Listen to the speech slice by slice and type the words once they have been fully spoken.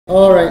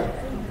All right.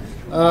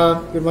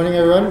 Good morning,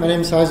 everyone. My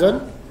name is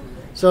Hazwan.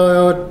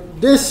 So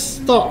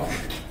this talk,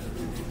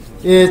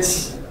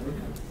 it's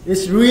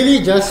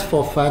really just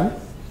for fun.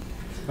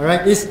 All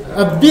right. It's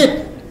a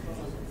bit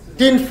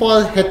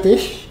tinfoil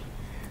hatish.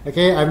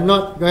 Okay. I'm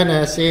not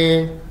gonna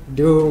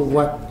do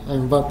what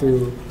I'm about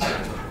to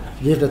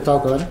give the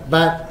talk on,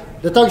 but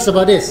the talk is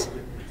about this.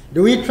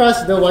 Do we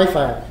trust the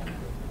Wi-Fi?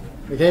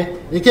 Okay.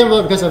 It came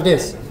about because of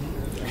this.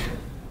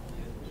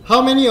 How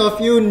many of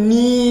you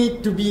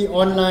need to be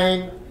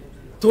online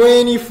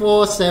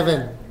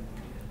 24/7?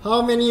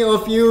 How many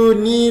of you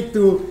need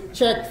to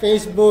check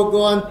Facebook,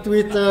 go on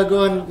Twitter,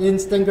 go on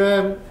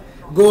Instagram,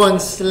 go on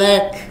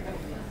Slack?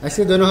 I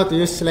still don't know how to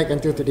use Slack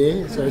until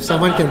today, so if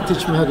someone can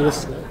teach me how to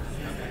use Slack.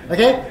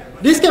 Okay,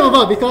 this came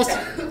about because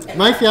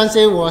my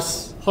fiance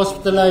was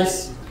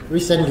hospitalized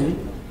recently,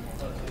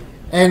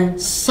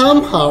 and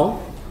somehow,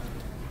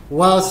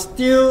 while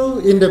still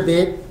in the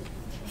bed,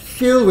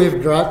 filled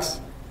with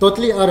drugs,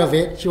 totally out of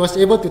it, she was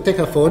able to take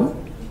her phone,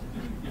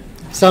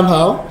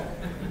 somehow,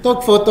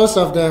 took photos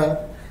of the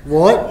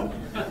ward,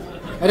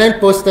 and then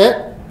posted,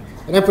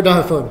 and then put down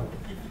her phone.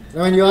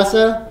 And when you ask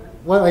her,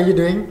 what are you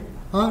doing?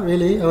 Huh,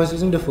 really? I was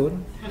using the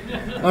phone.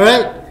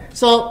 Alright,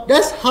 so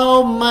that's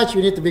how much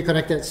we need to be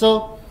connected.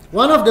 So,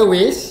 one of the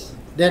ways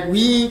that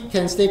we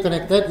can stay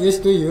connected is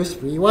to use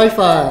free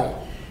Wi-Fi.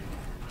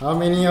 How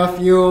many of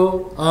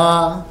you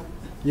are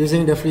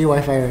using the free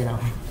Wi-Fi right now?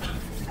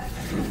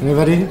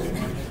 Anybody?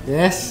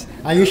 Yes.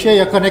 Are you sure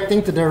you're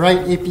connecting to the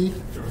right AP?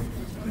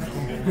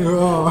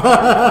 Oh.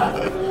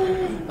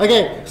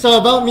 Okay, so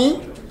about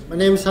me, my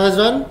name is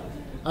Hazwan.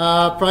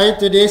 Prior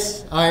to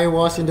this, I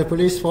was in the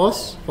police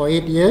force for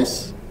 8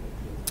 years.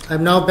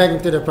 I'm now back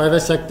into the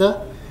private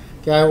sector.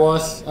 Okay,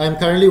 I'm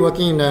currently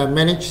working in a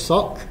managed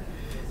SOC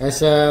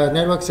as a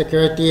network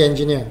security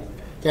engineer.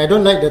 Okay, I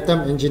don't like the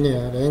term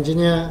engineer. The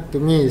engineer to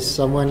me is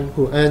someone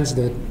who earns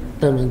the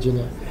term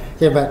engineer.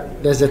 Okay,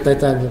 but that's the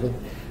title I'm giving.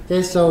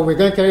 Okay, so we're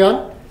going to carry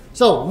on.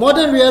 So,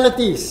 modern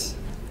realities.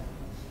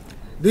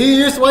 Do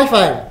you use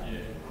Wi-Fi?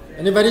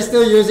 Anybody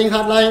still using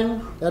hotline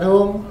at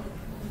home?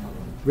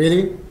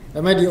 Really?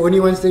 Am I the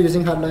only one still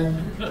using hotline?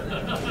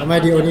 Am I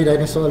the only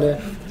dinosaur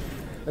left?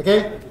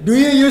 Okay. Do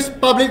you use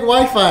public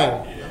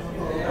Wi-Fi?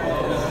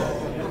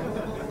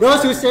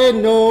 Those who say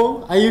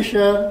no, are you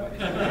sure?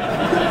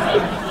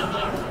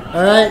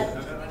 Alright.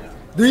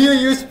 Do you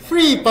use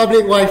free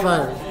public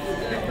Wi-Fi?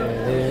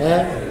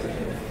 Yeah.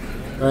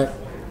 Right.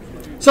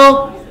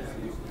 So,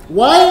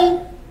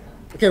 why?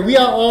 Okay, we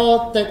are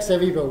all tech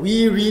savvy people.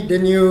 We read the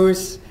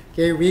news.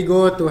 Okay, we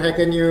go to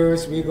Hacker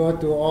News. We go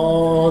to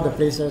all the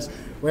places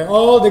where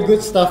all the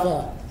good stuff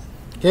are.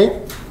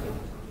 Okay,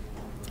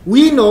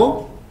 we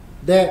know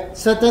that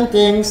certain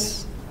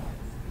things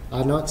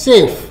are not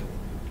safe,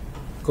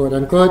 quote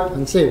unquote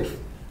unsafe.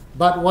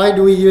 But why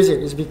do we use it?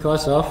 It's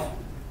because of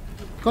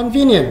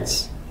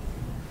convenience,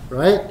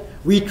 right?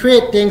 We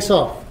trade things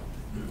off.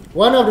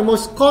 One of the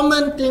most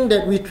common things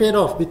that we trade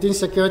off between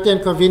security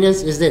and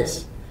convenience is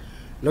this.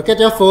 Look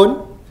at your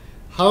phone.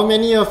 How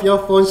many of your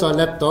phones or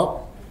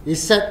laptop is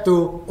set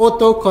to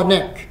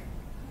auto-connect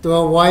to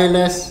a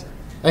wireless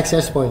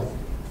access point?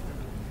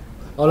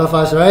 All of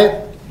us,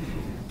 right?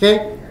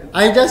 Okay,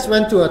 I just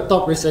went to a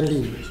talk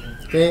recently.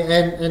 Okay,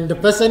 and the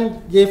person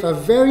gave a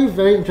very,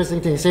 very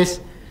interesting thing. He says,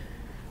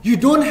 you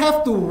don't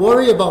have to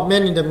worry about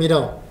man in the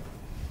middle.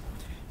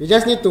 You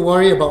just need to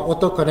worry about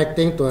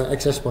auto-connecting to an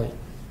access point.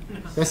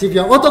 Because if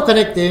you're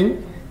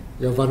auto-connecting,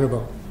 you're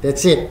vulnerable.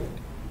 That's it.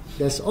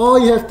 That's all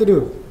you have to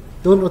do.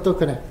 Don't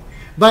auto-connect.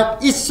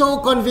 But it's so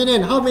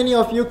convenient. How many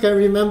of you can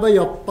remember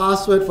your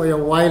password for your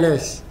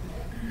wireless?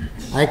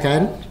 I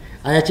can't.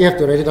 I actually have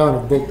to write it down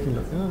in a book.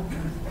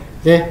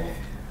 Okay?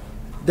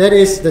 That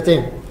is the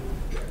thing.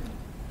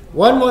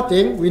 One more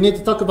thing we need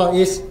to talk about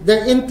is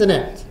the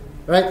internet.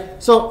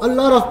 Right? So a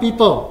lot of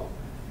people,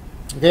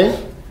 okay?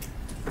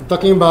 I'm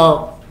talking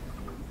about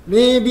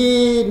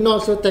maybe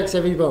not so tech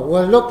savvy people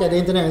will look at the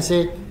internet and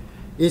say,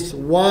 it's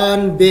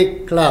one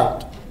big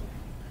cloud.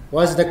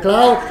 What's the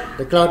cloud?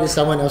 The cloud is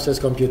someone else's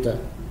computer.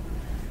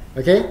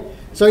 Okay?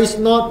 So it's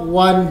not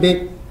one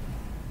big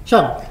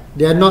chunk.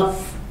 They are not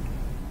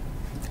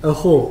a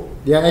whole.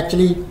 They are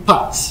actually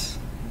parts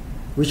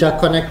which are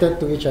connected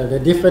to each other. They're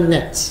different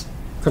nets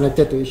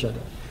connected to each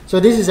other. So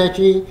this is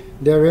actually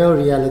the real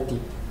reality.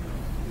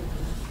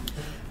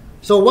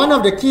 So one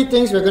of the key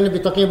things we're going to be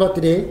talking about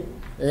today,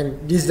 and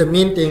this is the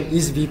main thing,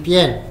 is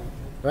VPN,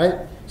 right?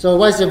 So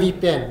what's a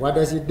VPN? What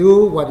does it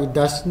do? What it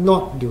does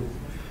not do?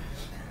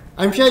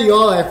 I'm sure you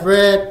all have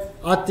read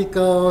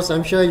articles.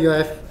 I'm sure you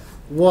have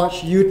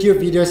watched YouTube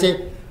videos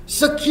say,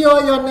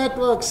 secure your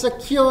network,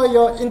 secure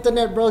your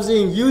internet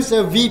browsing, use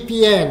a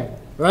VPN,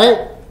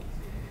 right?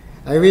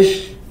 I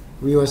wish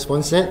we were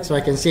sponsored so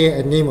I can say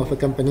a name of a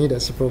company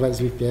that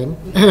provides VPN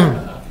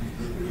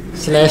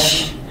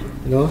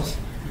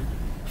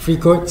 / free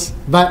codes.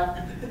 But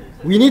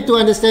we need to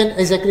understand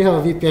exactly how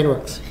a VPN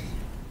works.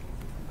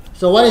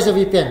 So what is a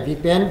VPN?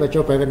 VPN,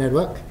 virtual private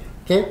network.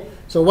 Okay.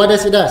 So what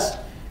does it do?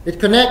 It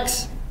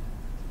connects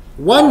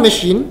one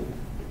machine.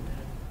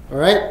 All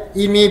right.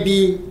 It may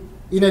be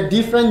in a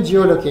different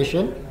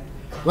geolocation,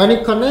 when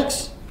it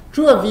connects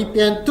through a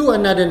VPN to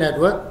another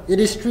network, it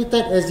is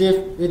treated as if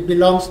it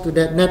belongs to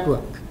that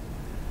network.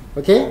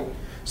 Okay?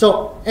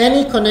 So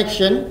any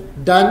connection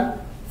done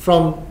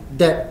from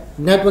that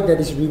network that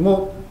is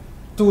remote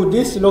to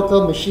this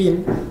local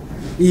machine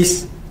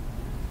is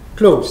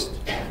closed.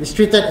 It's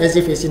treated as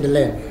if it's in the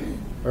LAN.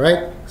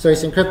 Alright? So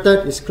it's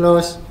encrypted, it's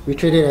closed, we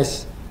treat it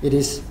as it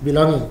is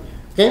belonging.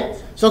 Okay?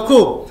 So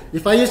cool.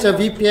 If I use a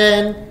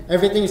VPN,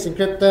 everything is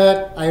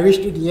encrypted, I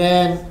reach to the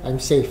end, I'm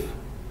safe.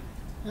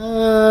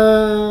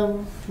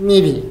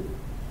 Maybe.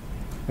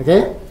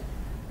 Okay?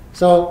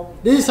 So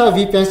this is how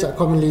VPNs are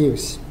commonly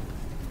used.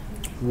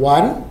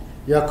 One,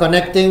 you are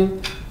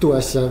connecting to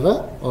a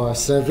server or a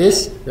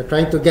service, you're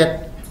trying to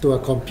get to a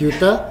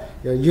computer,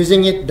 you're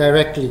using it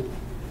directly,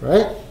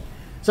 right?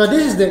 So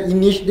this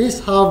is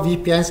how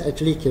VPNs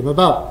actually came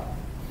about,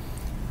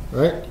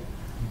 right?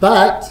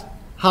 But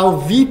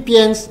how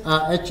VPNs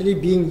are actually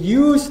being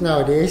used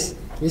nowadays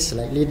is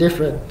slightly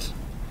different.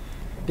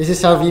 This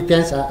is how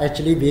VPNs are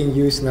actually being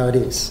used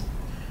nowadays.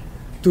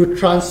 To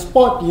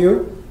transport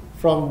you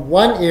from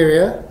one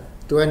area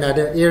to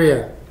another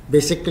area.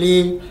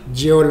 Basically,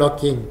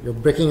 geolocking. You're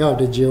breaking out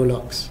the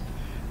geolocks.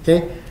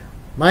 Okay?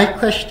 My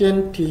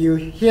question to you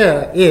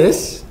here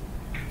is,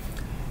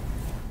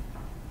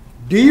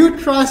 do you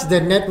trust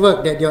the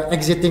network that you're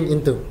exiting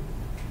into?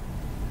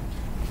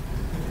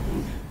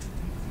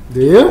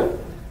 Do you?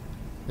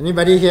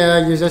 Anybody here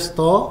uses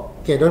Tor?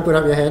 Okay, don't put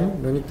up your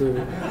hand. Don't need to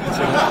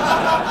answer that.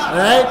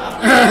 Alright?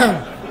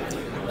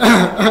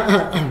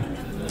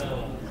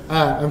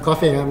 I'm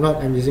coughing.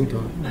 I'm using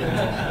Tor.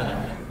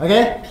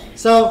 Okay?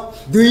 So,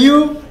 do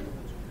you?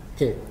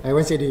 Okay, I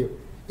won't say do you.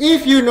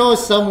 If you know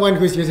someone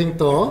who's using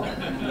Tor,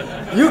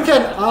 you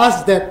can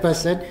ask that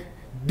person,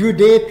 do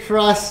they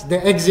trust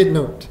the exit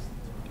node?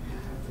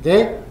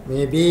 Okay?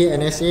 Maybe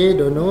NSA,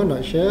 don't know,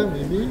 not sure,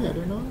 maybe, I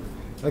don't know.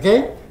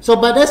 Okay? So,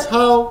 but that's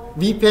how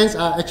VPNs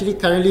are actually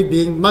currently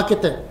being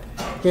marketed.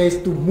 Okay,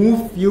 is to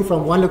move you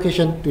from one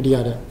location to the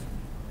other.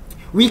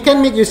 We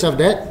can make use of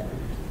that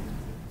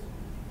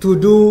to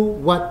do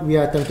what we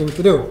are attempting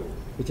to do,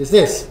 which is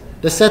this,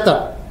 the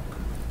setup.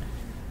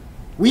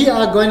 We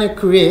are going to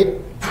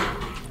create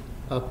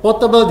a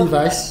portable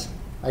device.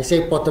 I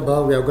say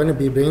portable, we are going to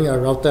be bringing a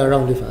router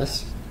around with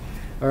us,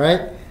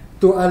 alright,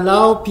 to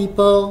allow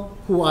people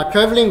who are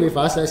traveling with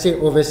us, let's say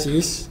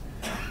overseas,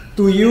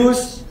 to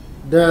use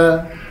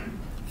the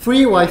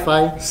free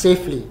Wi-Fi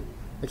safely.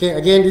 Okay,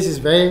 again, this is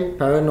very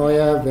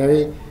paranoia,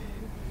 very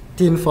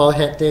tinfoil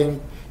hat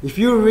thing. If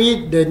you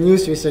read the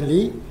news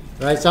recently,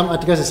 right, some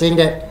articles are saying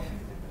that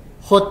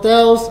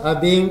hotels are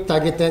being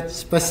targeted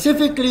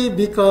specifically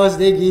because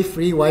they give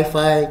free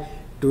Wi-Fi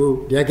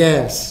to their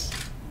guests.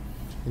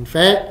 In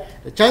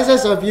fact, the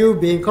chances of you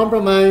being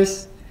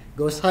compromised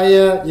goes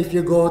higher if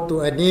you go to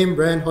a name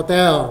brand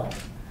hotel,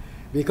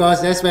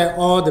 because that's where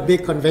all the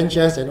big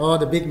conventions and all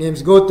the big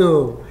names go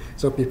to.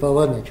 So people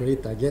will naturally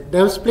target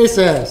those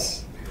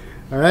places.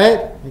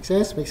 Alright? Make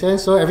sense? Make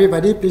sense? So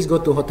everybody, please go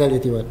to Hotel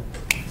 81.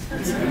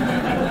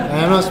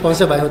 I'm not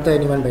sponsored by Hotel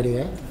anyone, by the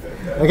way.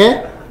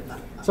 Okay?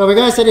 So we're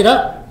going to set it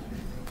up.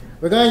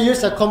 We're going to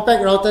use a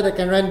compact router that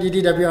can run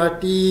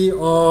DDWRT,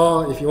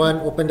 or if you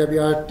want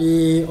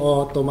OpenWRT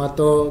or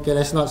Tomato. Okay,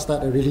 let's not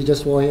start a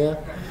religious war here.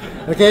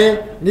 Okay?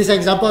 In this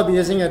example, I'll be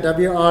using a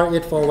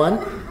WR841.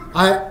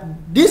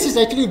 This is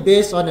actually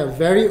based on a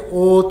very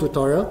old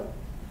tutorial,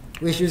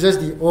 which uses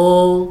the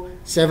old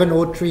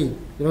 703, you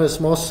know, the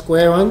small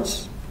square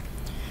ones.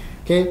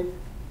 Okay,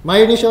 my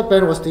initial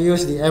plan was to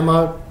use the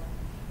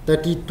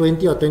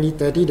MR3020 or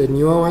 2030, the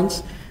newer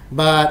ones,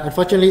 but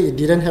unfortunately it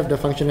didn't have the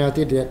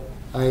functionality that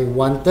I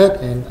wanted,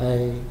 and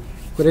I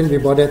couldn't be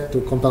bothered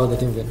to compile the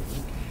thing again.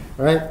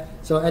 Alright,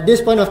 so at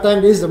this point of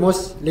time, this is the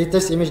most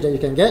latest image that you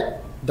can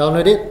get.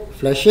 Download it,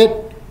 flash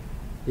it.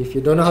 If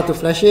you don't know how to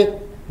flash it,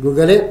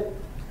 Google it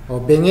or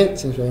Bing it,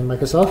 since we're in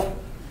Microsoft.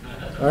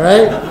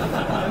 Alright,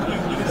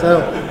 so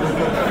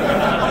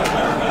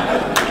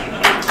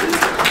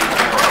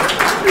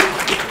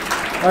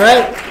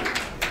alright,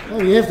 oh,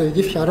 we have to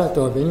give shout out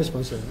to our venue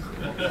sponsor.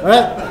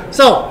 Alright,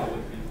 so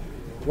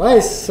why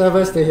is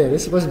server still here?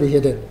 This is supposed to be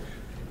hidden.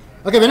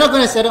 Okay, we're not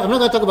going to set up, I'm not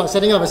going to talk about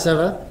setting up a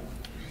server.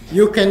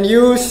 You can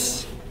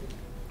use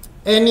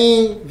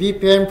any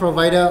VPN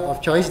provider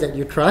of choice that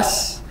you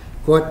trust,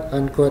 quote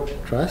unquote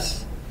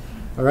trust.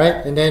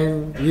 Alright, and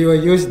then you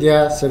will use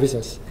their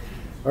services.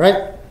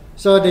 Alright,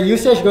 so the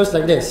usage goes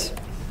like this.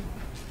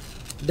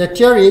 The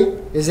theory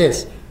is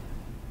this.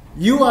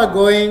 You are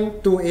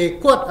going to a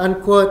quote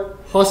unquote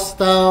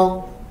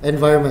hostile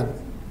environment.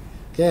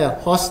 Okay, a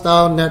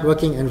hostile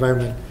networking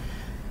environment.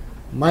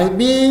 Might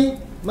be,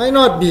 might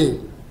not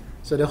be.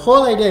 So the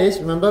whole idea is,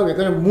 remember, we're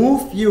going to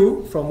move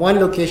you from one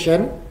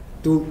location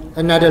to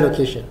another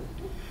location.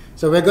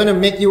 So we're going to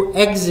make you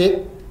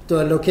exit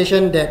to a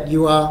location that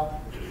you are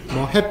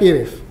more happy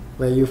with,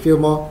 where you feel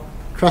more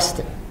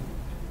trusted.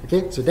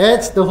 Okay, so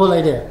that's the whole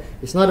idea.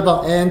 It's not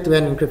about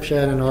end-to-end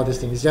encryption and all these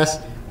things. It's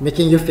just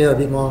making you feel a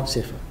bit more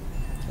safer.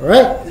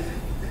 Alright?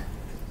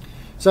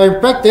 So in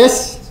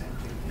practice,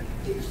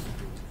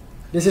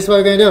 this is what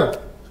we're going to do.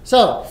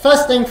 So,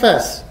 first thing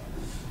first,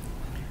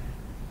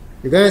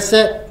 you're going to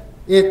set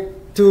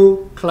it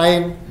to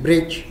client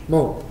bridge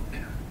mode.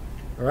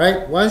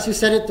 Alright, once you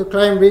set it to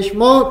client bridge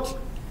mode,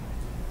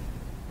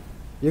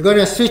 you're going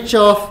to switch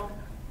off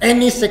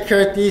any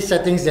security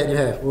settings that you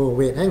have. Oh,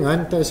 wait, hang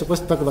on. I thought I was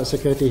supposed to talk about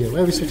security here.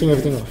 Why are we switching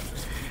everything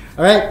off?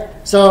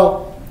 Alright,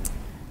 so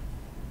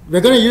we're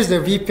going to use the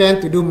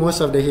VPN to do most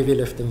of the heavy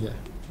lifting here.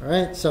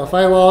 Alright, so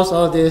firewalls,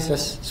 all this,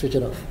 let's switch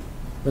it off.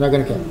 We're not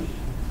going to care.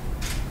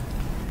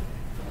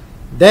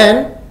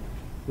 Then,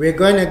 we're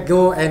going to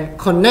go and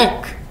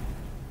connect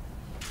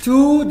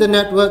to the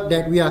network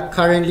that we are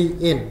currently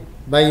in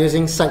by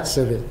using site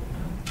survey.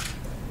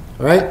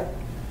 Alright?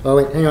 Oh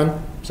wait, hang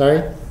on.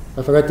 Sorry,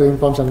 I forgot to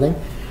inform something.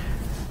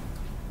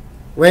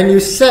 When you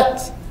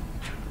set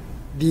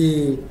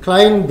the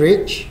client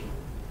bridge,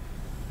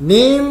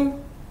 name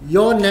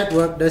your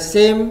network the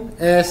same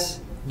as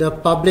the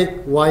public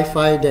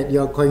Wi-Fi that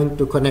you are going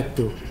to connect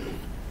to.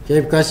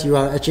 Okay, because you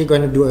are actually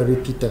going to do a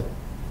repeater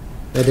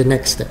at the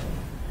next step.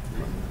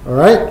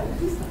 Alright?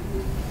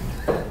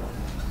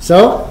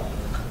 So,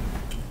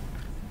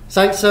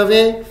 site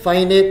survey,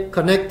 find it,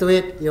 connect to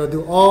it, it'll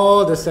do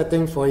all the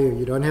setting for you.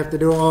 You don't have to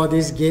do all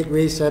this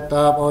gateway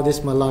setup, all this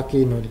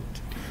malarkey, no need.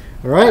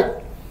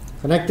 Alright?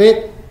 Connect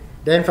it.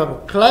 Then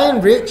from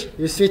client bridge,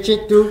 you switch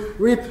it to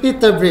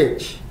repeater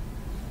bridge.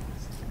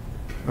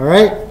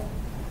 Alright?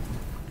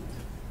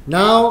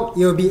 Now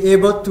you'll be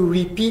able to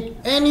repeat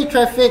any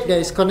traffic that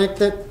is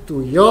connected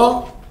to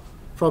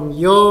from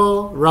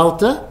your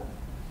router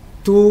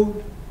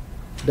to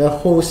the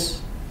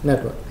host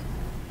network.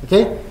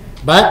 Okay?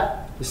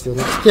 But it's still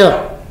not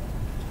secure.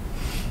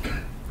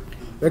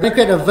 We're going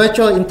to create a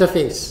virtual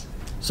interface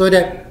so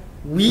that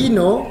we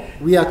know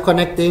we are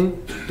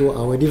connecting to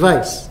our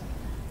device.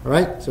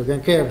 Alright? So we're going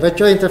to create a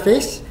virtual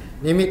interface.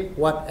 Name it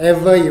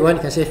whatever you want.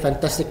 You can say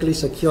fantastically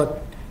secured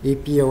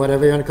AP or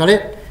whatever you want to call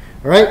it.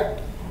 Alright?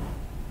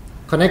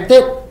 Connect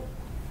it.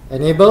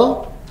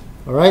 Enable.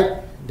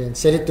 Alright? Then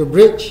set it to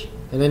bridge.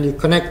 And then you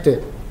connect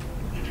it.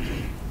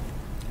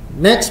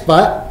 Next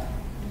part,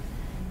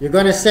 you're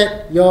going to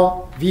set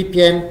your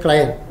VPN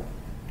client.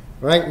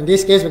 Right? In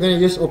this case, we're going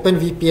to use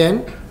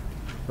OpenVPN.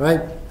 Right?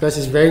 Because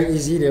it's very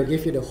easy. They'll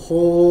give you the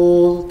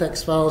whole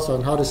text files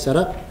on how to set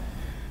up.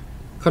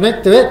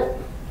 Connect to it.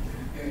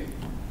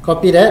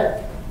 Copy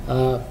that.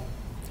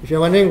 If you're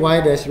wondering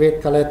why there's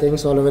red color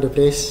things all over the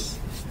place,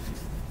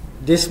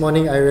 this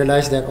morning I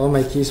realized that all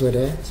my keys were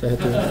there, so I had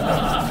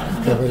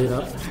to cover it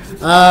up.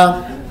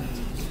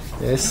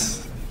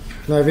 Yes,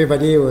 not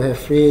everybody will have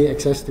free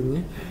access to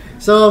me.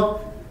 So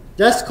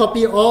just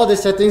copy all the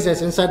settings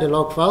that's inside the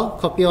log file.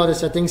 Copy all the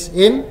settings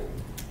in.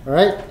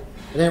 Alright?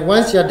 And then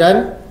once you're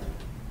done,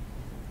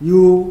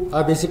 you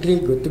are basically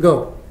good to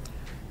go.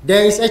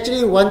 There is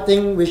actually one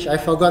thing which I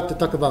forgot to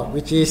talk about,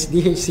 which is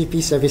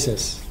DHCP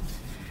services.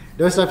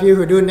 Those of you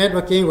who do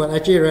networking will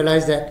actually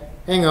realize that,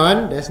 hang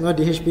on, there's no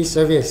DHCP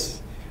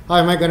service. How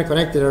am I going to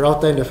connect to the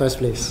router in the first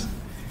place?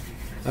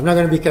 I'm not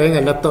going to be carrying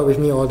a laptop with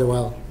me all the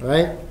while,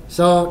 right?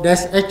 So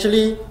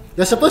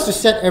you're supposed to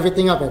set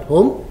everything up at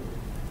home.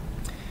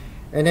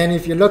 And then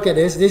if you look at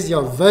this is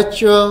your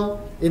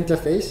virtual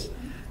interface.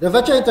 The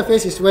virtual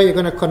interface is where you're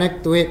going to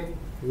connect to it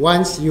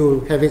once you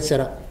have it set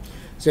up.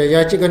 So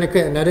you're actually going to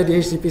create another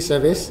DHCP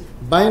service,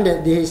 bind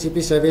that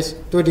DHCP service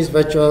to this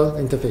virtual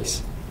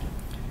interface.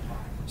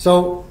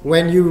 So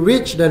when you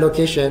reach the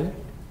location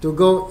to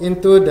go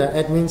into the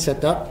admin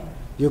setup,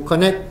 you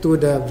connect to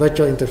the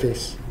virtual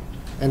interface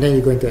and then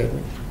you go into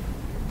admin.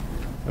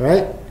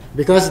 Alright?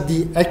 Because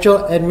the actual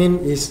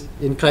admin is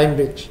in client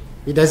bridge.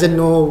 He doesn't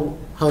know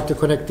how to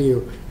connect to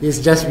you.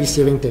 He's just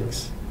receiving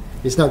things.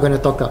 He's not going to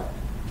talk up.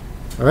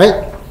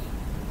 Alright?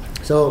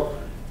 So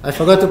I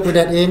forgot to put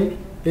that in.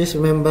 Please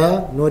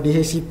remember, no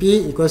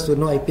DHCP equals to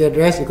no IP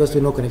address equals to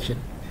no connection.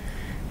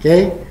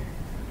 Okay?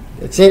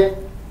 That's it.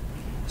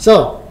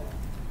 So,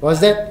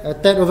 was that a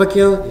tad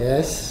overkill?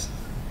 Yes.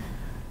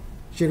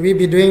 Should we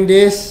be doing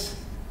this?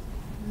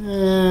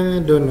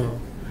 Don't know.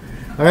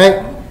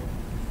 Alright?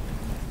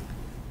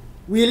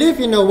 We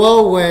live in a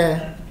world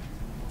where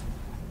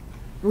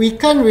we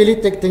can't really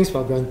take things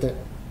for granted.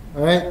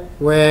 Alright?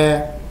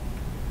 Where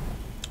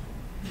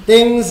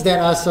things that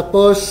are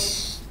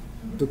supposed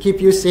to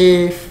keep you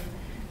safe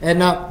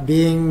end up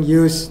being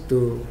used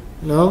to,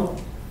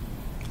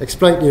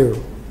 exploit you.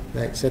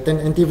 Like certain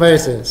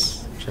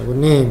antiviruses, which I will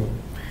name.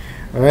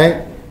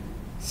 Alright?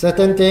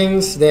 Certain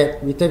things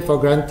that we take for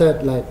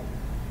granted, like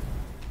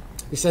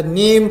it's a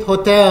named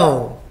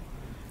hotel.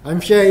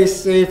 I'm sure it's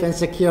safe and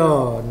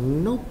secure.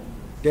 Nope.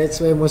 That's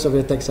where most of the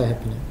attacks are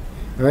happening.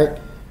 Alright?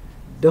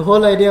 The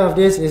whole idea of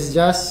this is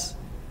just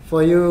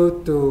for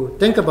you to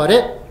think about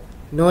it.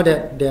 Know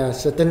that there are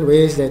certain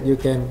ways that you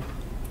can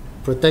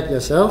protect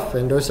yourself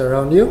and those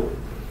around you,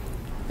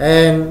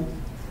 and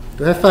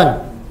to have fun.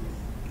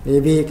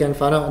 Maybe you can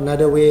find out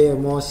another way, a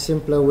more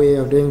simpler way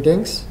of doing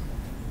things.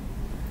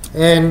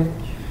 And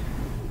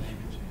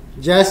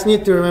just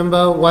need to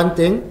remember one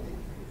thing: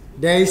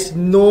 there is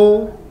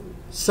no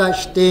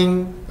such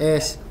thing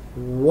as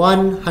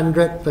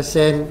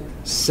 100%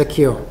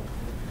 secure.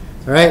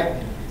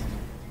 Alright?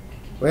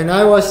 When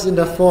I was in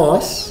the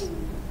force,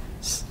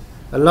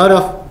 a lot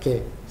of,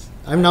 okay,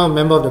 I'm now a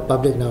member of the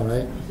public now,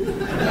 right?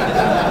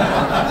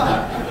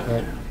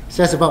 Right.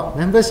 So that's about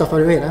members of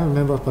public. Wait, I'm a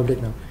member of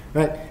public now.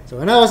 Right? So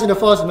when I was in the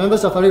force,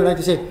 members of public like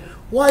to say,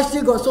 why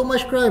still got so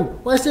much crime?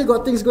 Why still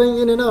got things going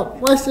in and out?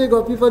 Why still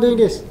got people doing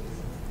this?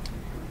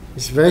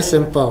 It's very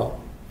simple.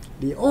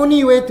 The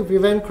only way to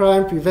prevent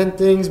crime, prevent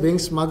things being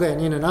smuggled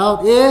and in and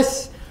out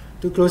is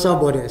to close our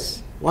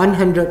borders.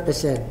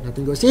 100%.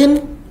 Nothing goes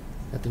in,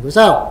 nothing goes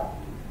out.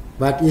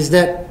 But is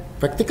that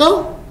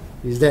practical?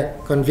 Is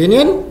that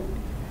convenient?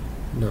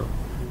 No.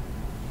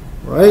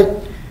 Right?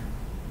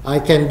 I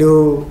can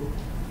do,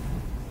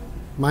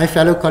 my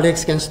fellow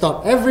colleagues can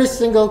stop every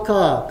single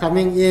car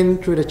coming in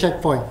through the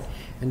checkpoint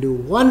and do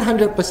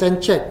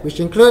 100% check, which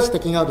includes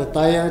taking out the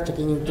tire,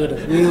 checking into the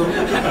wheel.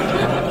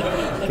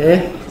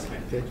 Okay?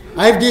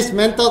 I've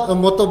dismantled a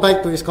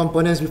motorbike to its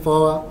components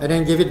before and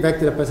then give it back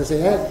to the person.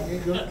 Say, yeah,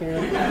 okay.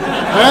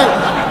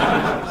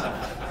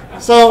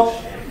 Alright? So,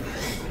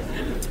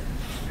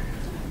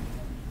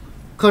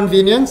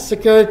 convenience,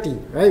 security,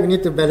 right? We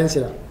need to balance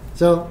it out.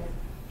 So,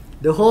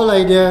 the whole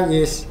idea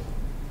is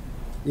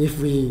if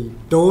we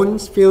don't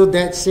feel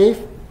that safe,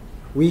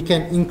 we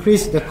can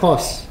increase the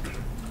cost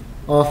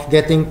of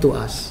getting to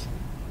us.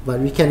 But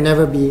we can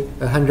never be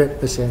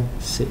 100%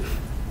 safe.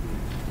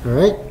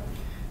 Alright?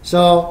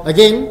 So,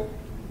 again,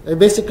 I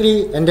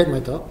basically ended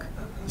my talk.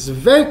 It's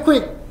very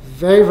quick,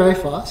 very, very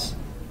fast.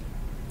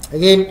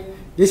 Again,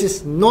 this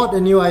is not a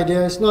new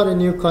idea, it's not a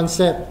new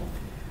concept.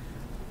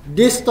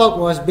 This talk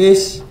was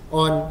based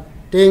on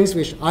things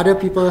which other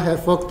people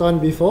have worked on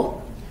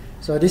before.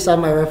 So these are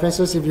my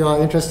references if you are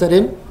interested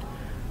in.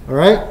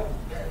 Alright?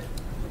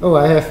 Oh,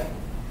 I have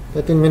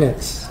 13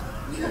 minutes.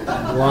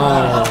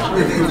 Wow.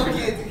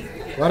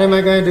 What am I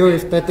going to do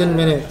with 13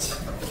 minutes?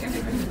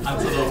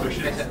 Answer all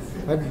questions.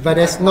 But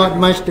there's not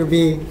much to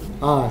be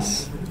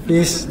asked.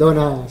 Please don't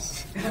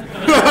ask.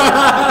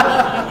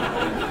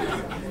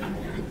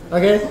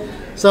 Okay,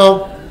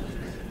 so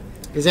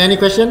is there any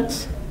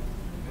questions?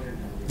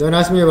 Don't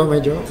ask me about my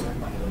job.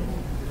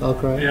 I'll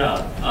cry.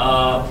 Yeah.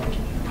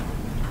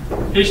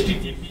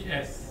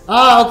 HTTPS.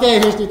 Okay,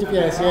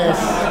 HTTPS, yes.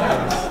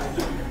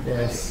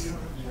 Yes.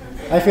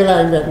 I feel like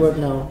I'm at work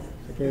now.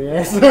 Okay,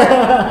 yes.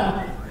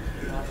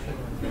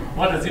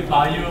 What does it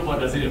buy you? What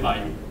does it buy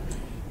you?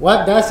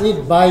 What does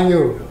it buy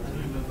you?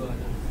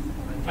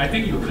 I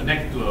think you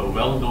connect to a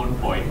well-known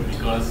point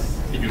because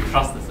if you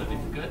trust the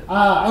certificate.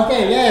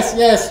 Okay,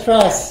 yes,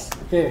 trust.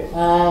 Okay.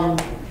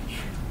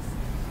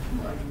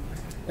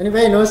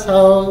 Anybody knows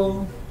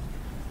how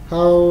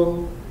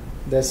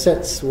the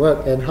sets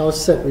work and how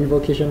set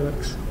revocation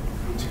works?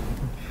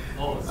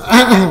 Oh,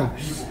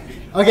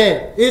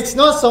 Okay, it's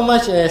not so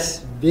much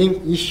as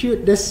being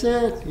issued the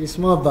set, it's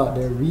more about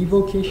the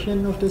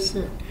revocation of the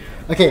set.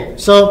 Okay,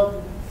 so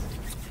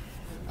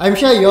I'm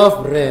sure you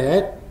have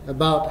read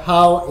about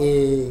how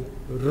a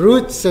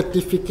root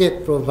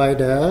certificate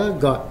provider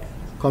got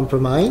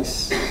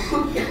compromised,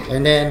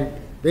 and then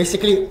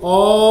basically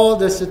all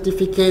the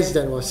certificates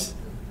that was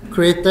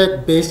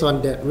created based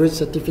on that root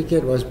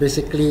certificate was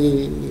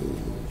basically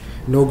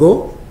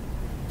no-go.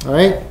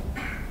 Alright?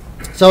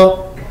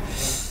 So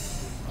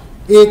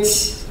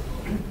it's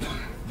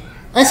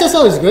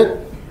SSL is good.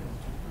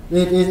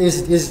 It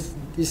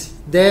is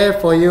there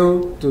for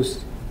you to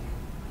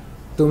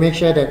make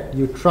sure that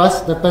you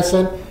trust the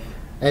person,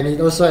 and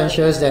it also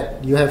ensures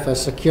that you have a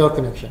secure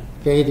connection.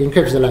 Okay, it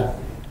encrypts the line.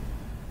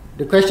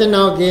 The question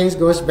now again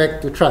goes back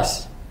to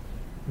trust.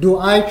 Do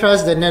I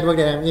trust the network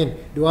that I'm in?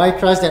 Do I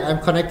trust that I'm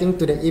connecting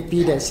to the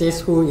AP that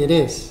says who it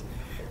is?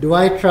 Do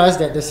I trust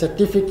that the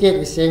certificate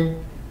is saying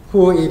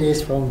who it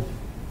is from?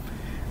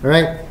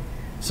 Alright?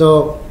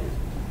 So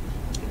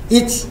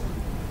it's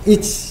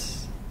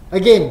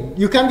again,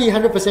 you can't be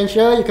 100%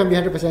 sure, you can't be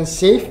 100%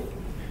 safe.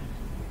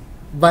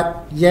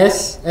 But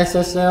yes,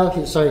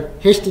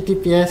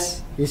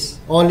 HTTPS is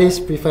always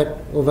preferred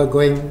over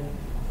going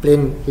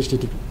plain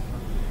HTTP.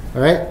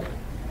 Alright?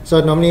 So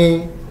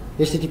normally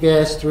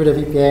HTTPS through the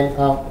VPN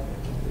out,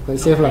 quite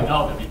safe lah.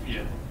 Without the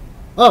VPN.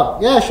 Oh,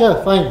 yeah, sure,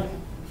 fine.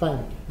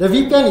 The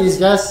VPN is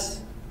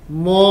just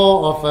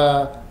more of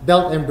a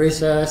belt and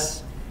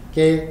braces.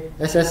 Okay,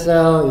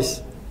 SSL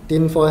is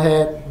tin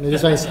forehead.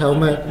 This one is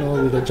helmet,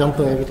 with the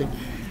jumper, everything.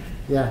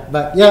 Yeah,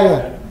 but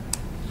yeah.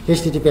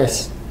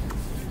 HTTPS.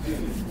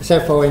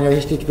 Except for when your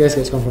HTTPS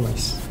gets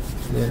compromised.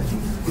 Yeah.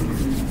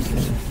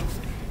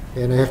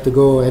 And I have to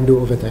go and do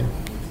overtime.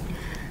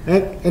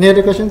 Any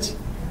other questions?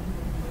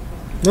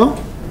 No?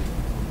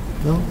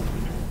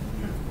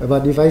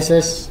 About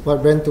devices,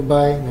 what brand to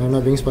buy? No, I'm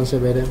not being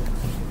sponsored by them.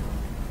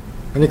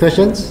 Any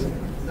questions?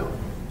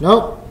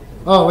 No?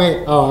 Oh,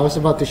 wait. I was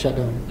about to shut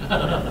down.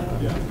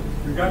 Yeah.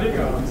 Regarding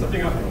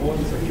setting up your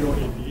own secure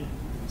AP.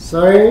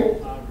 Sorry?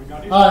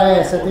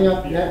 Regarding setting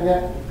up. AP,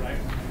 Yeah. Right.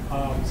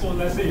 So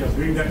let's say you're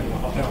doing that in a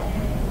hotel.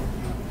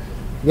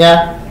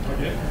 Yeah.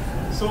 Okay.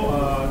 So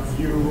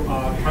you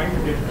are trying to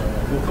get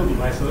local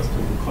devices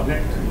to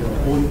connect to your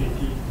own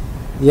AP.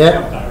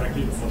 Yeah.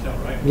 directly in the hotel,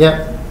 right?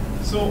 Yeah.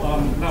 So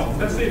now,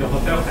 let's say the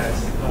hotel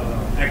has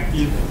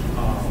active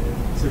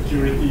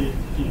security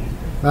team,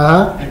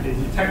 and they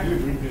detect you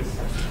doing this.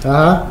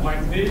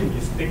 Might they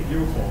mistake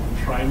you for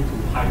trying to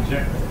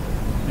hijack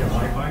your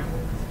Wi-Fi?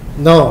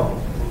 No.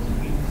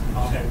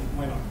 And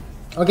why not?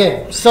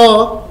 Okay,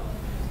 so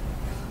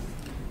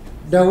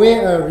the way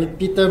a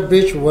repeater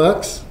bridge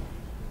works,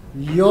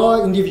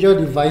 your individual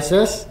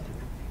devices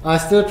are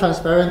still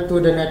transparent to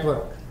the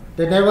network.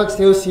 The network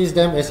still sees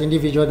them as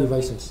individual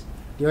devices.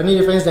 The only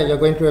difference is that you're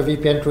going through a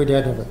VPN through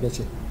their network. That's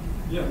it.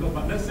 Yeah, no,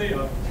 but let's say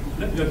you're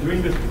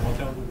doing this in the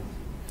hotel room.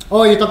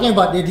 Oh, you're talking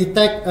about they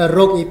detect a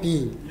rogue AP,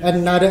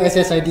 another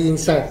SSID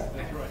inside.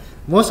 That's right.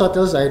 Most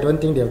hotels, I don't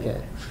think they'll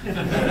care.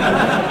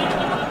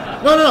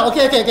 No.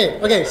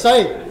 Okay.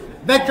 Sorry.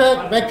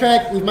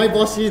 Backtrack. If my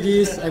boss sees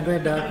this, I'm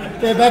going down.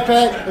 Okay,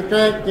 backtrack.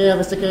 Okay,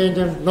 Mr. Karen,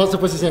 I'm not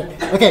supposed to say.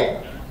 Okay.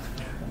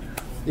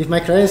 If my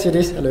client see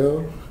this,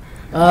 hello.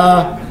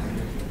 How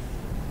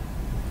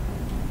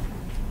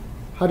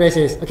do I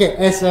say this? Okay,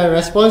 as a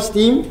response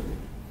team,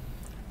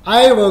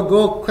 I will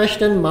go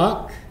question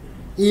mark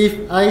if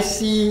I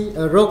see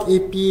a rogue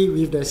AP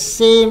with the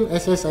same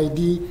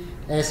SSID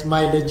as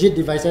my legit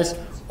devices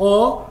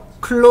or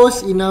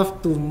close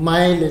enough to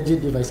my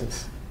legit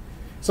devices.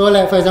 So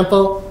like for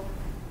example,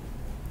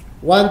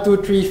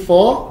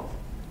 1234,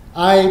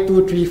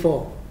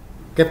 I234.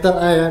 Capital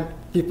I,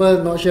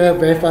 people not sure,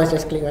 very fast,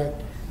 just click right.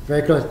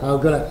 Very close. I'll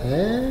go like,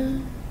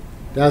 Then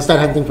I'll start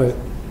hunting for it.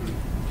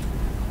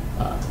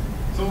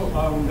 So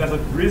there's a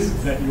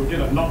risk that you'll get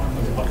a knock on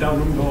the hotel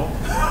room door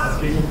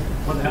asking,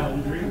 what the hell are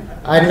you doing?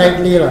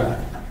 Unlikely lah.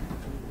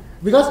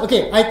 Because,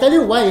 okay, I tell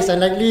you why it's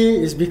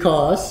unlikely is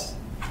because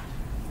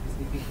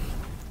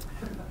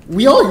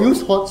we all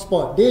use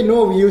hotspot. They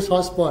know we use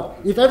hotspot.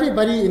 If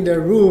everybody in the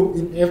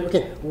room,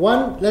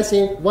 let's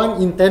say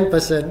 1 in 10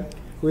 person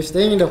who is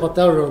staying in the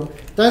hotel room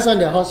turns on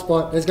their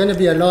hotspot, there's going to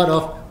be a lot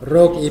of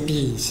rogue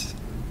APs.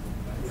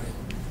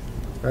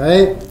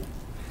 Right?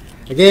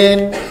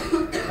 Again,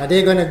 are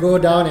they going to go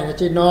down and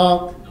actually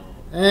knock?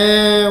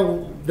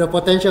 The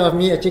potential of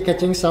me actually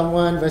catching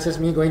someone versus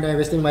me going and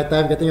wasting my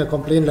time getting a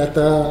complaint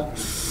letter.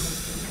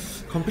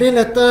 Complaint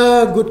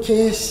letter, good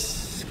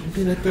case.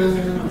 Complaint letter,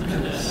 good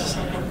case.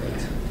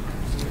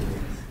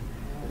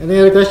 Any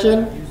other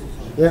question?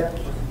 Yeah.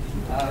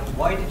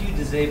 Why did you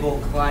disable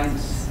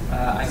client's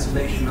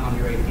isolation on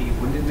your AP?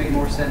 Wouldn't it make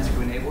more sense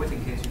to enable it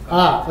in case you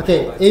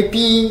okay. AP,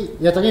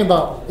 you're talking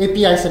about AP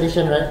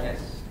isolation, right? Yes.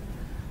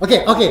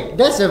 Okay,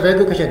 that's a very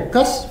good question.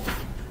 Because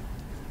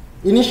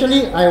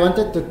initially I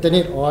wanted to turn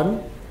it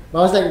on, but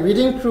I was like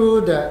reading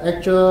through the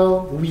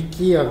actual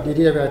wiki of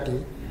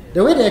DDWRT.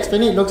 The way they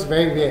explain it looks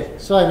very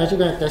weird. So I'm actually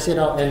going to test it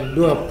out and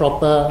do a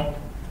proper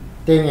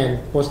thing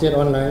and post it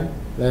online,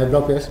 like a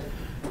blog post.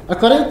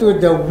 According to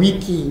the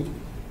wiki,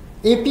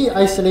 AP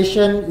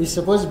isolation is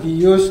supposed to be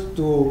used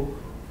to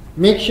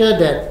make sure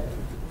that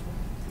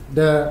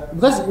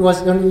because it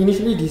was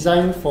initially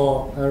designed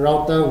for a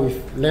router with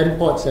LAN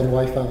ports and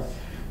Wi-Fi.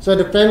 So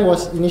the plan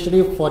was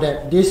initially for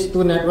that these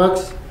two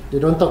networks, they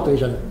don't talk to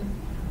each other.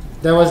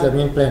 That was the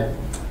main plan.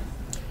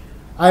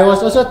 I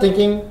was also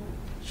thinking,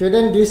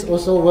 shouldn't this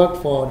also work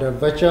for the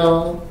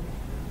virtual,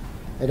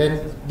 and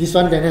then this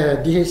one then has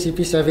a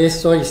DHCP service,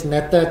 so it's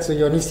netted, so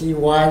you only see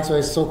one, so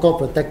it's so-called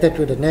protected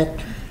through the net.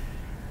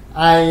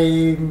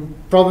 I'm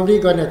probably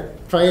gonna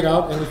try it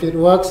out, and if it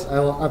works, I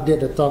will update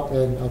the talk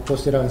and I'll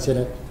post it out and say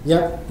that,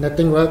 yep,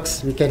 nothing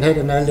works. We can add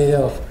another layer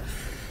of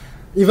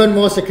even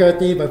more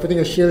security by putting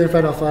a shield in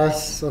front of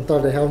us on top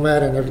of the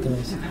helmet and everything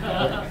else.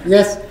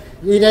 Yes,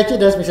 it actually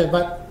does make sense.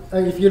 But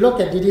if you look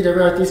at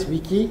DDWRT's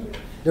wiki,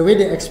 the way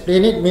they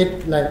explain it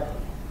made like,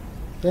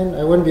 then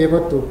I won't be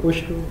able to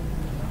push through.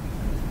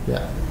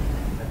 Yeah.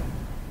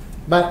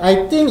 But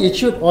I think it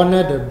should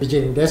honor the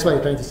beginning. That's what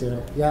you're trying to say,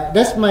 right? Yeah,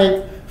 that's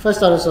my first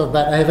thought also,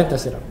 but I haven't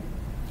tested it out.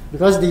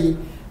 Because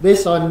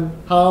based on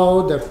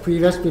how the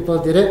previous people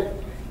did it,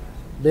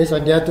 based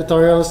on their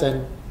tutorials,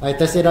 and I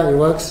tested out, it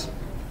works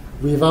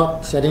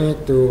without setting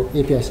it to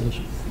API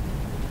isolation.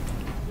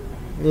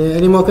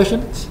 Any more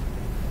questions?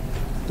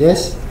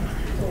 Yes? So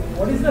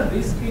what is the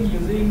risk in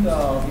using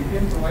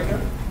VPN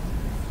provider?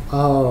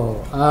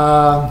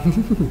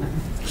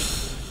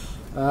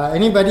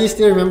 Anybody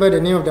still remember the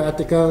name of the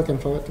article? Can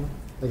forward to me?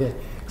 Okay.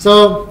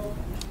 So,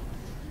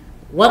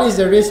 what is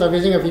the risk of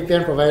using a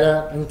VPN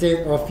provider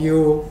instead of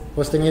you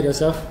hosting it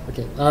yourself?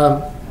 Okay.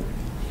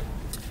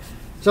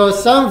 So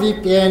some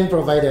VPN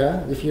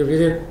provider, if you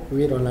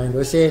read online,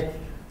 will say,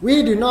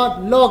 we do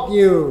not log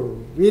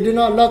you. We do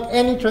not log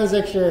any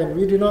transaction.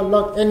 We do not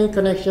log any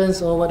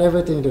connections or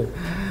whatever thing do.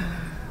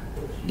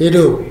 They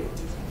do.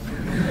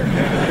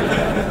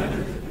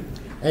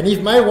 And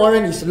if my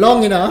warrant is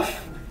long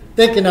enough,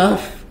 thick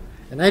enough,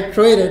 and I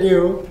throw it at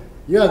you,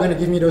 you are going to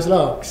give me those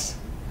logs.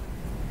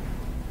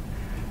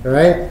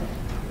 Alright?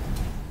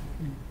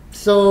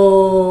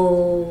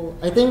 So,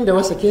 I think there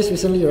was a case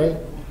recently, right?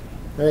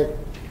 Right?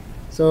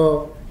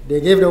 So,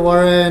 they gave the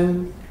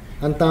warrant,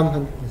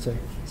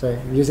 sorry,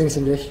 I'm using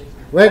English.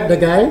 Whacked the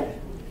guy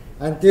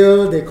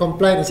until they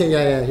complied and said,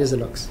 yeah, here's the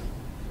logs.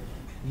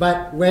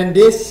 But when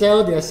they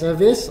sell their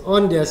service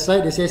on their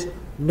site, they says,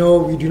 no,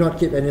 we do not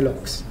keep any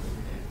logs.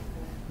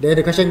 Then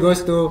the question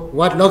goes to,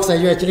 what logs are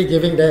you actually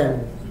giving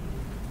them?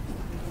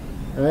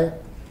 Alright?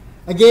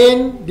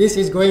 Again, this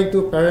is going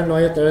to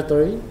paranoia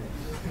territory.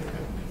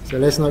 So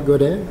let's not go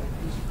there.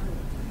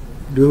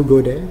 Do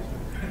go there.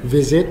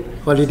 Visit,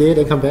 holiday,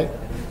 then come back.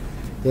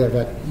 Yeah,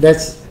 but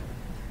that's...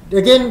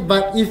 Again,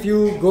 but if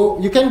you go...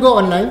 You can go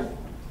online.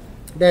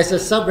 There's a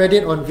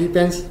subreddit on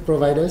VPN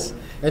providers.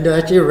 And they'll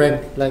actually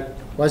rank, like,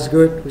 what's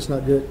good, what's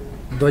not good.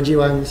 Dodgy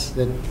ones,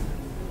 then...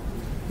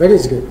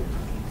 Reddit's good.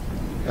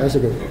 Also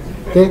good.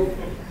 Okay?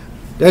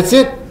 That's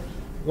it.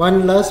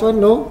 One last one?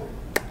 No?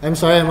 I'm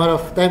sorry, I'm out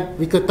of time.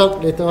 We could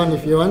talk later on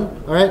if you want.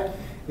 Alright?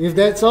 If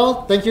that's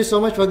all, thank you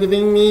so much for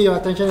giving me your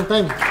attention and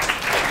time.